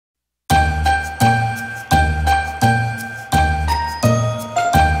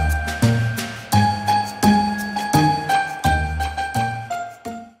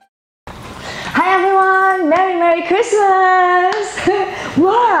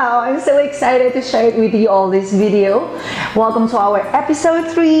Wow, I'm so excited to share it with you all this video. Welcome to our episode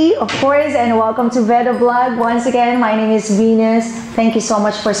 3, of course, and welcome to Veda Vlog. Once again, my name is Venus. Thank you so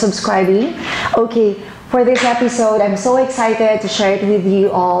much for subscribing. Okay, for this episode, I'm so excited to share it with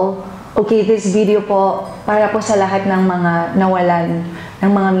you all. Okay, this video po, para po sa lahat ng mga nawalan, ng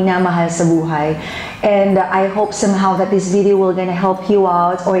mga minamahal sa buhay. And I hope somehow that this video will gonna help you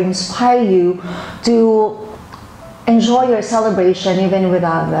out or inspire you to enjoy your celebration even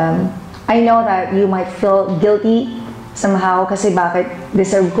without them. I know that you might feel guilty somehow kasi bakit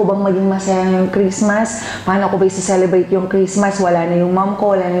deserve ko bang maging masaya yung Christmas? Paano ko ba i-celebrate yung Christmas? Wala na yung mom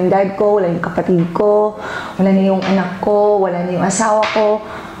ko, wala na yung dad ko, wala na yung kapatid ko, wala na yung anak ko, wala na yung asawa ko.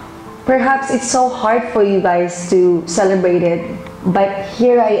 Perhaps it's so hard for you guys to celebrate it. But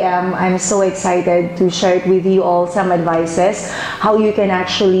here I am, I'm so excited to share it with you all some advices how you can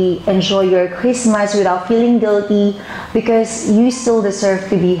actually enjoy your Christmas without feeling guilty because you still deserve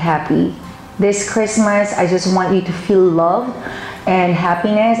to be happy. This Christmas, I just want you to feel loved and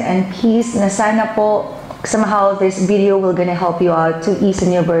happiness and peace na sana po somehow this video will gonna help you out to ease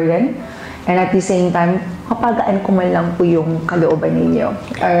in your burden and at the same time, mapagaan ko man lang po yung kalooban ninyo.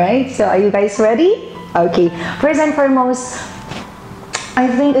 Alright, so are you guys ready? Okay, first and foremost, I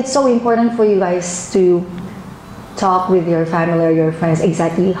think it's so important for you guys to talk with your family or your friends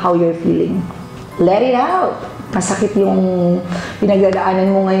exactly how you're feeling. Let it out. Masakit yung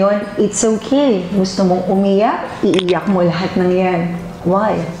pinagdadaanan mo ngayon. It's okay. Gusto mong umiyak, iiyak mo lahat ng yan.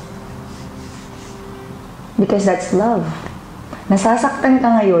 Why? Because that's love. Nasasaktan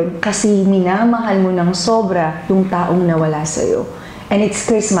ka ngayon kasi minamahal mo ng sobra yung taong nawala sa'yo. And it's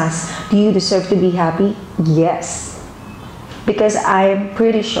Christmas. Do you deserve to be happy? Yes. Because I'm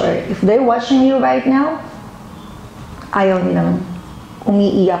pretty sure, if they're watching you right now, ayaw nilang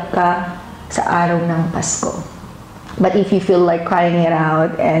umiiyak ka sa araw ng Pasko. But if you feel like crying it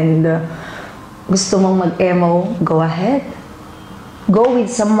out and gusto mong mag-emo, go ahead. Go with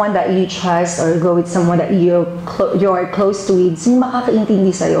someone that you trust or go with someone that you're close to with. Sino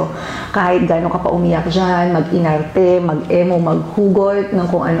makakaintindi sa'yo? Kahit gano'n ka pa umiyak dyan, mag-inarte, mag-emo, maghugot, ng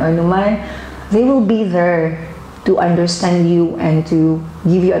kung ano-ano man, they will be there to understand you and to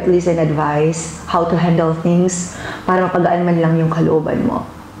give you at least an advice how to handle things para mapagaan man lang yung kalooban mo.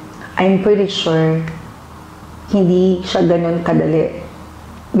 I'm pretty sure hindi siya ganun kadali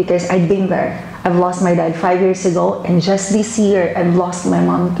because I've been there. I've lost my dad 5 years ago and just this year I've lost my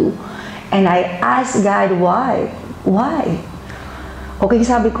mom too. And I asked God why? Why? Okay,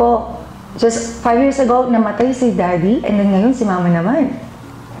 sabi ko, just 5 years ago namatay si daddy and then ngayon si mama naman.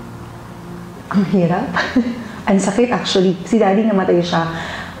 Ang hirap. Ang sakit actually. Si daddy namatay siya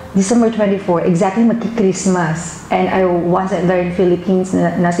December 24, exactly magki-Christmas. And I wasn't there in Philippines,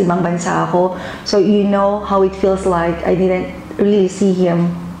 nasa ibang bansa ako. So you know how it feels like I didn't really see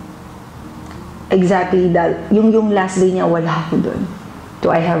him exactly that. Yung last day niya, wala ako dun. Do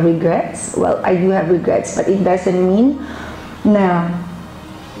I have regrets? Well, I do have regrets, but it doesn't mean na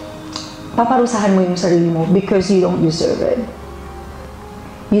paparusahan mo yung sarili mo because you don't deserve it.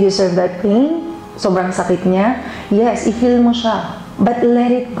 You deserve that pain. Sobrang sakit niya. Yes, i-feel mo siya. But let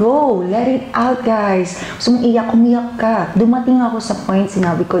it go. Let it out, guys. Gusto mong iyak, umiyak ka. Dumating ako sa point,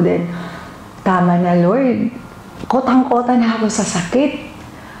 sinabi ko din, tama na, Lord. Kotang-kota na ako sa sakit.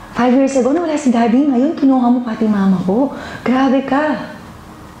 5 years ago, nawala si daddy. Ngayon, kinuha mo pati mama ko. Grabe ka.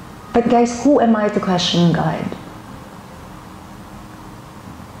 But guys, who am I to question God?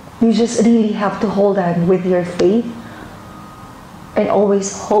 You just really have to hold on with your faith and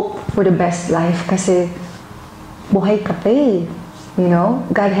always hope for the best life kasi buhay ka pa eh. You know,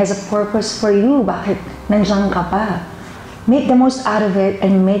 God has a purpose for you. Bakit nandiyan ka pa? Make the most out of it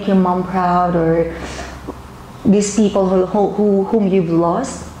and make your mom proud or these people whom you've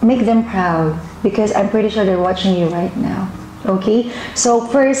lost, make them proud because I'm pretty sure they're watching you right now. Okay? So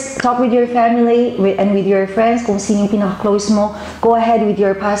first, talk with your family and with your friends kung sino yung pinaka-close mo. Go ahead with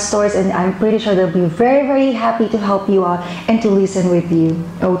your pastors and I'm pretty sure they'll be very, very happy to help you out and to listen with you.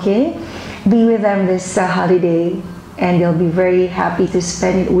 Okay? Be with them this holiday and they'll be very happy to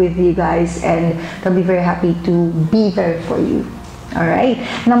spend it with you guys and they'll be very happy to be there for you. Alright?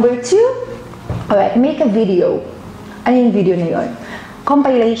 Number 2, alright, make a video. Ano yung video na yun?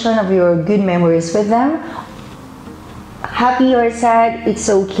 Compilation of your good memories with them. Happy or sad, it's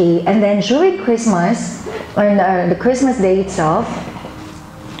okay. And then during Christmas, or the Christmas day itself,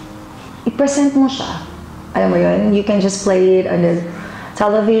 i-present mo siya. Alam mo yun, you can just play it on the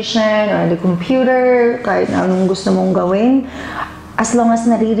television or on the computer, kahit na anong gusto mong gawin. As long as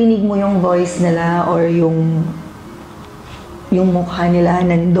naririnig mo yung voice nila or yung mukha nila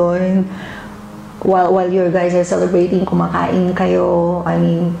nandun, while you guys are celebrating, kumakain kayo, I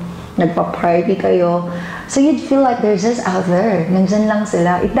mean, nagpa-party kayo. So you'd feel like they're just out there. Nandyan lang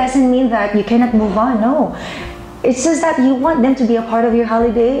sila. It doesn't mean that you cannot move on, no. It's just that you want them to be a part of your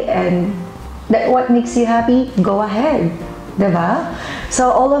holiday and that what makes you happy, go ahead. Diba?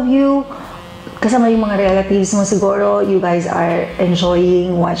 So all of you, kasama yung mga relatives mo siguro, you guys are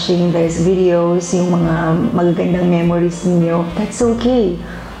enjoying watching these videos, yung mga magagandang memories niyo. That's okay.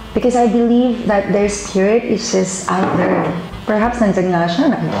 Because I believe that their spirit is just out there. Perhaps nandyan nga siya,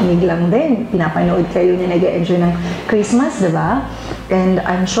 nakikinig lang din. Pinapanood kayo na nag-enjoy ng Christmas, diba? And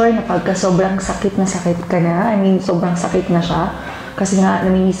I'm sure na pagka sobrang sakit na sakit ka na, I mean, sobrang sakit na siya, kasi nga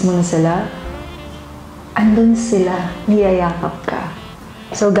namimiss mo na sila, andun sila, niyayakap ka.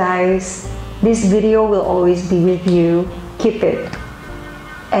 So guys, this video will always be with you. Keep it.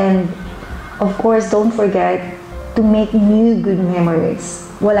 And of course, don't forget to make new good memories.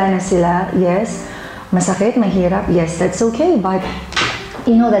 Wala na sila, yes. Masakit, mahirap, yes, that's okay. But,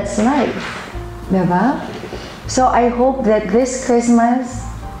 you know, that's life. Diba? So, I hope that this Christmas,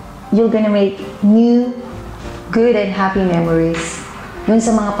 you're gonna make new, good, and happy memories. Yun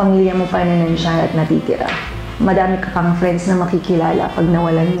sa mga pamilya mo pa na nandiyan at natitira. Madami ka pang friends na makikilala pag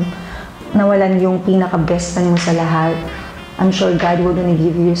nawalan yung pinaka-bestan mo sa lahat. I'm sure God will gonna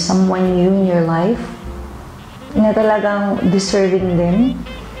give you someone new in your life na talagang deserving din,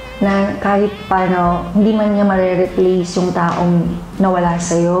 na kahit paano, hindi man niya mare-replace yung taong nawala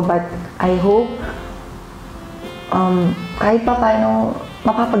sa'yo, but I hope kahit pa paano,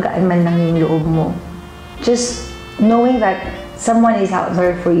 mapapagaan man lang yung loob mo. Just knowing that someone is out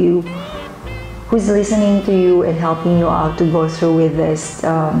there for you, who's listening to you and helping you out to go through with this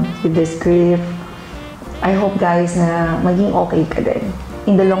grief. I hope guys na maging okay ka din.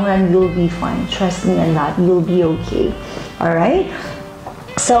 In the long run, you'll be fine. Trust me on that. You'll be okay. Alright?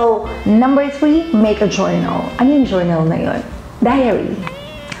 So, number 3, make a journal. Ano yung journal na yun? Diary.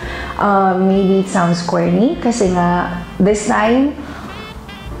 Maybe it sounds corny kasi nga, this time,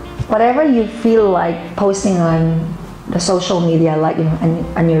 whatever you feel like posting on the social media, like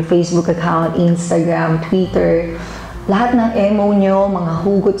on your Facebook account, Instagram, Twitter, lahat ng emo nyo, mga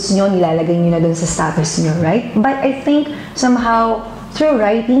hugots nyo, nilalagay nyo na dun sa status nyo, right? But I think somehow, through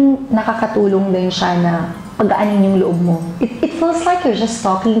writing, nakakatulong din siya na pagaanin yung loob mo. It feels like you're just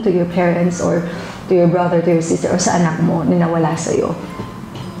talking to your parents or to your brother, to your sister, or sa anak mo na nawala sa'yo.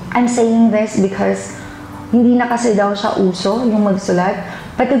 I'm saying this because hindi na kasi daw siya uso yung magsulat.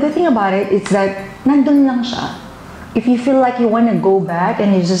 But the good thing about it is that nandun lang siya. If you feel like you wanna go back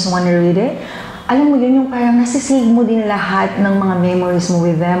and you just wanna read it, alam mo yun yung parang nasisave mo din lahat ng mga memories mo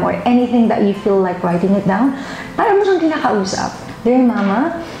with them or anything that you feel like writing it down. Parang mo siyang kinakausap. Dear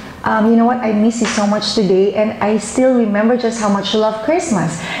Mama, you know what, I miss you so much today and I still remember just how much you love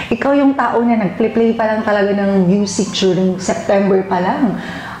Christmas. Ikaw yung tao na nag-play pa lang talaga ng music during September pa lang.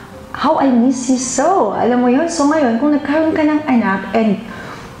 How I miss you so. Alam mo yun? So ngayon, kung nagkaroon ka ng anak and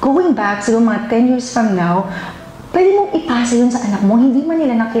going back, siguro mga 10 years from now, pwede mong ipasa yun sa anak mo. Hindi man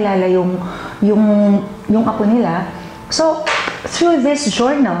nila nakilala yung apo nila. So, through this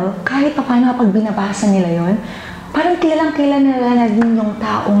journal, kahit pa paano kapag binabasa nila yun, parang kilalang-kilala na din yung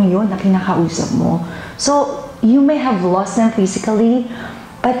taong yun na kinakausap mo. So, you may have lost them physically,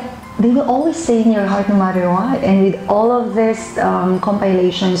 but they will always stay in your heart no matter what. And with all of these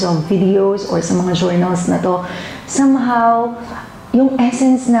compilations of videos or sa mga journals na to, somehow, yung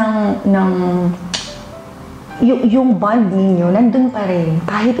essence yung bond ninyo, nandun pa rin,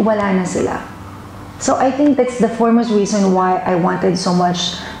 kahit wala na sila. So, I think that's the foremost reason why I wanted so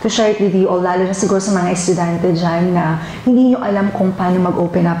much to share it with you all, lalo na siguro sa mga estudyante dyan na hindi nyo alam kung paano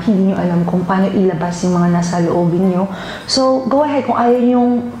mag-open up, hindi nyo alam kung paano ilabas yung mga nasa loobin nyo. So, go ahead kung ayaw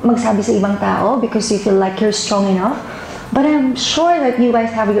nyong magsabi sa ibang tao because you feel like you're strong enough. But I'm sure that you guys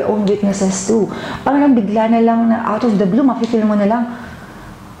have your own weaknesses too. Parang bigla na lang na out of the blue, makifeel mo na lang,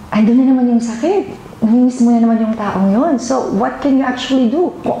 andun na naman yung sakit. Namimiss mo na naman yung taong yun. So, what can you actually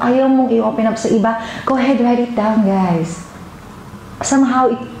do? Kung ayaw mong i-open up sa iba, go ahead, write it down, guys. Somehow,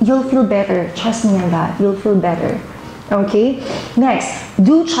 you'll feel better. Trust me on that. You'll feel better. Okay? Next,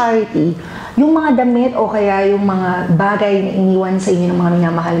 do charity. Yung mga damit o kaya yung mga bagay na iniwan sa inyo ng mga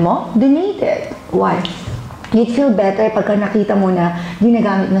minamahal mo, donate it. Why? You'd feel better pagka nakita mo na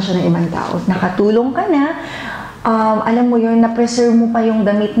ginagamit na siya ng ibang tao. Nakatulong ka na, alam mo yun, na-preserve mo pa yung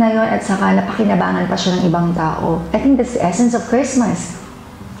damit na yun at saka napakinabangan pa siya ng ibang tao. I think that's the essence of Christmas.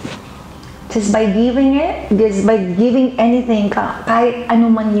 Just by giving it, just by giving anything, kahit ano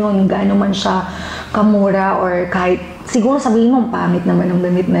man yun, gaano man siya kamura or kahit, siguro sabihin mo, pamit naman ng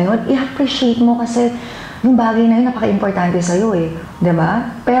damit na yun, i-appreciate mo kasi yung bagay na yun napaka-importante sa'yo eh.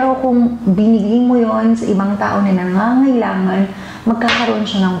 Diba? Pero kung binigay mo yon sa ibang tao na nangangailangan, magkakaroon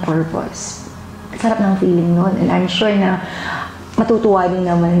siya ng purpose. Sarap ng feeling nun. And I'm sure na matutuwa din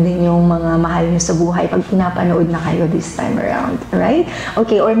naman din yung mga mahal niyo sa buhay pag pinapanood na kayo this time around. Right?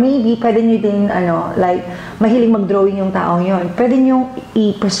 Okay, or maybe pwede niyo din, like, mahiling mag-drawing yung taong yon. Pwede niyo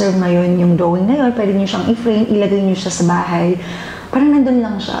i-preserve ngayon yung drawing na yun. Pwede niyo siyang i-frame, ilagay niyo siya sa bahay. Parang nandun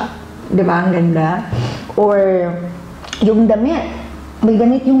lang siya. Diba? Ang ganda. Or yung damit. May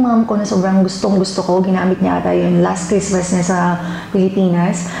damit yung mom ko na sobrang gustong-gusto ko. Ginamit niya ata yun last Christmas niya sa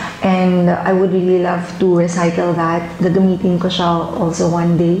Pilipinas. And I would really love to recycle that. Gagamitin ko siya also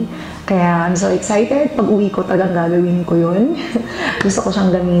one day. Kaya I'm so excited. Pag uwi ko, talagang gagawin ko yun. Gusto ko siyang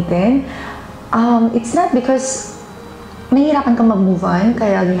gamitin. It's not because nahihirapan kang mag-move on,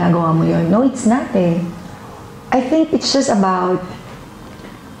 kaya ginagawa mo yun. No, it's not eh. I think it's just about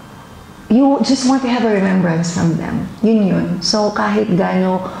you just want to have a remembrance from them. Yun. So, kahit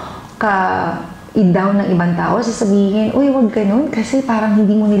gano'n ka i-down ng ibang tao, sasabihin, uy, wag ganun, kasi parang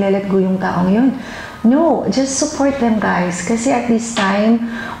hindi mo nilalet go yung taong yun. No, just support them, guys. Kasi at this time,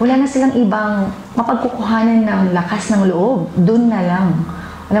 wala na silang ibang mapagkukuhanan ng lakas ng loob. Doon na lang.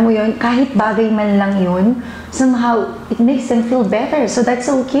 Alam mo yun, kahit bagay man lang yun, somehow, it makes them feel better. So,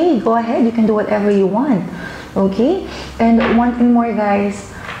 that's okay. Go ahead. You can do whatever you want. Okay? And one thing more, guys,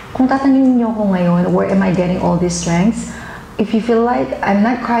 kung tatanungin niyo ako ngayon, where am I getting all these strengths? If you feel like I'm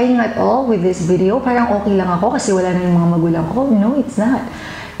not crying at all with this video, parang okay lang ako kasi wala na yung mga magulang ko. No, it's not.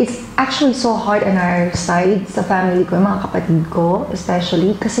 It's actually so hard on our side, sa family ko, mga kapatid ko,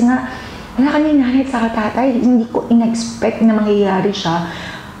 especially, kasi nga, wala kami nanay at saka tatay. Hindi ko in-expect na mangyayari siya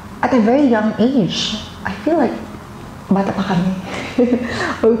at a very young age. I feel like bata pa kami.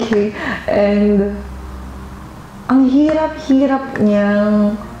 Okay. And ang hirap-hirap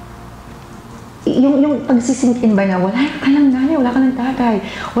niyang yung pagsisink-in ba na, wala ka lang nanay, wala ka ng tatay,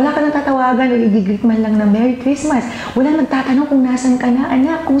 wala ka ng tatawagan o i-greet man lang na Merry Christmas. Wala nagtatanong kung nasan ka na,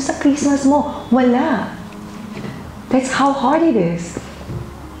 anak, kung sa Christmas mo, wala. That's how hard it is.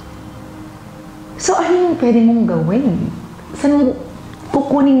 So, ano yung pwede mong gawin? Saan mo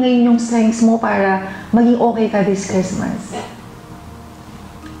kukunin ngayon yung strengths mo para maging okay ka this Christmas?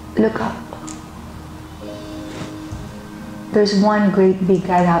 Look up. There's one great big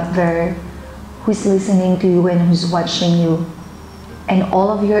God out there who's listening to you and who's watching you. And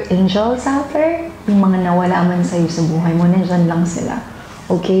all of your angels out there, yung mga nawala man sa'yo sa buhay mo, nandyan lang sila.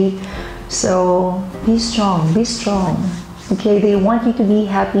 Okay? So, be strong. Be strong. Okay? They want you to be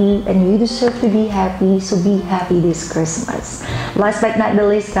happy and you deserve to be happy, so be happy this Christmas. Last but not the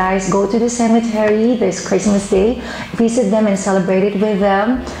least, guys, go to the cemetery this Christmas Day. Visit them and celebrate it with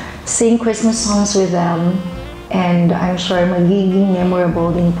them. Sing Christmas songs with them. And I'm sure magiging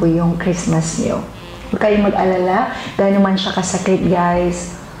memorable din po yung Christmas niyo. Huwag kayong mag-alala, dahil naman siya kasakit,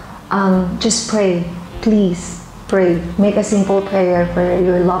 guys. Just pray. Please, pray. Make a simple prayer for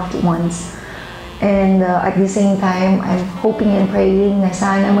your loved ones. And at the same time, I'm hoping and praying na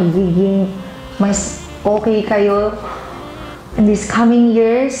sana magiging mas okay kayo in these coming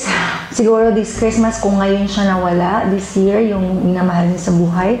years. Siguro this Christmas, kung ngayon siya nawala, this year, yung minamahal niya sa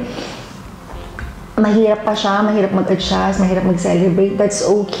buhay, mahirap pa siya, mahirap mag-adjust, mahirap mag-celebrate, that's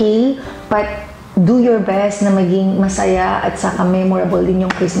okay. But do your best na maging masaya at saka memorable din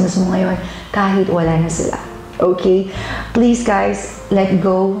yung Christmas mo ngayon kahit wala na sila. Okay? Please guys, let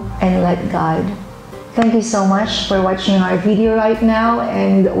go and let God. Thank you so much for watching our video right now.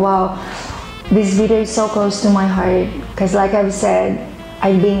 And wow, this video is so close to my heart because like I've said,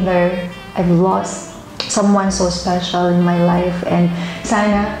 I've been there. I've lost someone so special in my life, and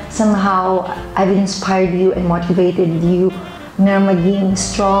sana somehow I've inspired you and motivated you na maging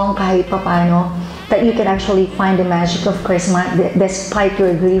strong kahit papano, that you can actually find the magic of Christmas despite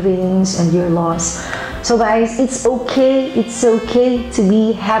your grievings and your loss. So guys, it's okay to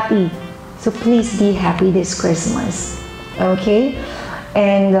be happy. So please be happy this Christmas. Okay?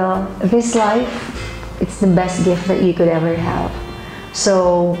 And this life, it's the best gift that you could ever have.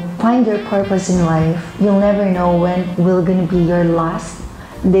 So, find your purpose in life. You'll never know when will gonna be your last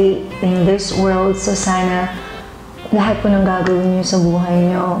day in this world. So, sana lahat po ng gagawin nyo sa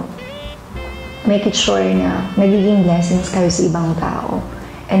buhay nyo, make it sure na nagiging blessings kayo sa ibang tao.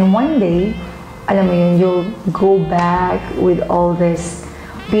 And one day, alam mo yun, you'll go back with all this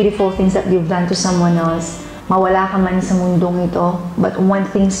beautiful things that you've done to someone else. Mawala ka man sa mundong ito, but one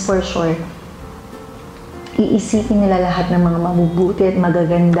thing's for sure, iisipin nila lahat ng mga mabubuti at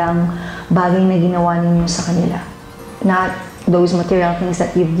magagandang bagay na ginawa ninyo sa kanila. Not those material things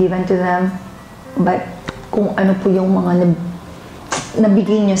that you've given to them, but kung ano po yung mga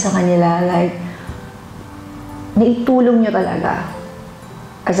nabigay nyo sa kanila, like naitulong nyo talaga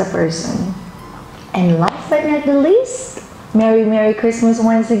as a person. And last but not the least, Merry Christmas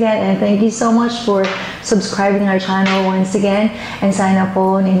once again, and thank you so much for subscribing our channel once again. And sana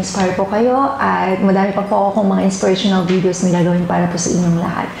po na-inspire po kayo at madami pa po akong mga inspirational videos na gagawin para po sa inyong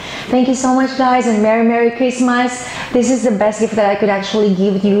lahat. Thank you so much guys, and Merry Christmas. This is the best gift that I could actually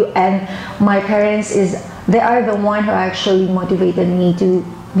give you, and my parents they are the one who actually motivated me to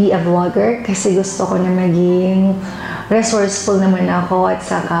be a vlogger kasi gusto ko na maging resourceful naman ako at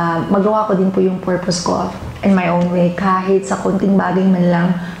saka magawa ko din po yung purpose ko in my own way, kahit sa konting bagay man lang,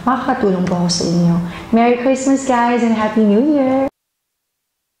 makakatulong po ako sa inyo. Merry Christmas guys and Happy New Year!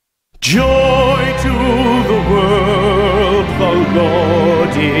 Joy to the world, the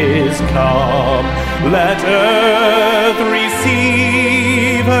Lord is come. Let earth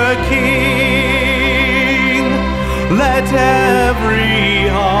receive her King. Let every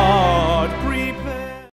heart